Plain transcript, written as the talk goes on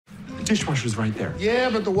dishwasher's right there. Yeah,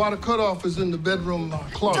 but the water cutoff is in the bedroom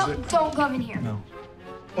closet. Don't come in here. No.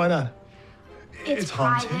 Why not? It's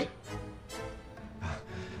haunted. private.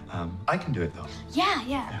 I can do it, though.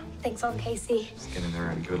 Yeah. Thanks, old Casey. Just get in there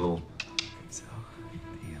and give it a little...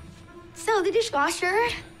 So, the dishwasher.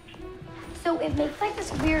 So, it makes like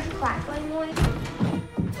this weird crackling noise.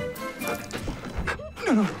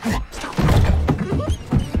 No.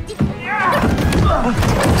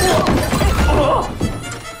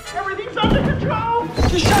 Everything's under control!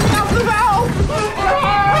 Just shut down the valve!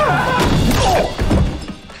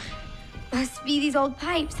 Must be these old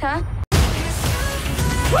pipes, huh?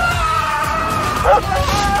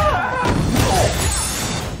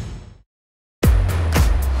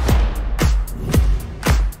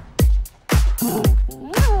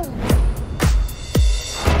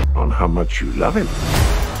 On how much you love him.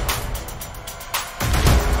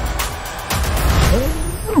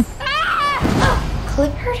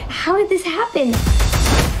 Clifford, how did this happen?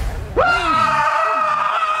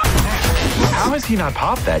 How has he not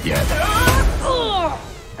popped that yet?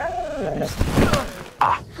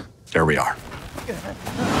 Ah, there we are.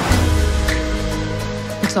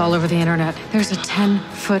 It's all over the internet. There's a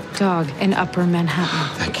 10-foot dog in Upper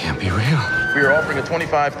Manhattan. That can't be real. We are offering a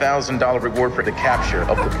 $25,000 reward for the capture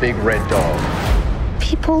of the big red dog.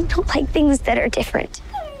 People don't like things that are different.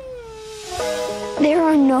 There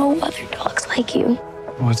are no other dogs like you.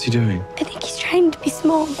 What's he doing? I think he's trying to be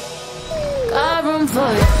small.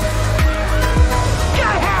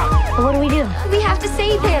 What do? We have to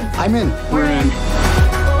save him. I'm in. We're in.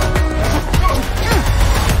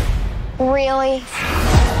 Really?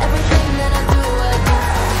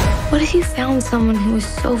 What if you found someone who was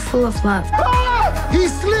so full of love?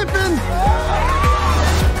 He's slipping!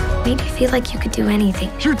 Made you feel like you could do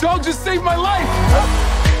anything. Your dog just saved my life!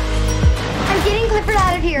 I'm getting Clifford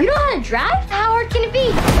out of here. You know how to drive? How hard can it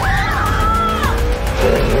be?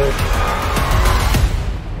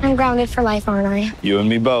 I'm grounded for life, aren't I? You and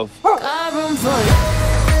me both.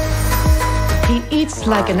 He eats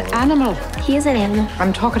like an animal. He is an animal.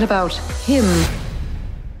 I'm talking about him.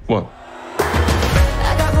 What?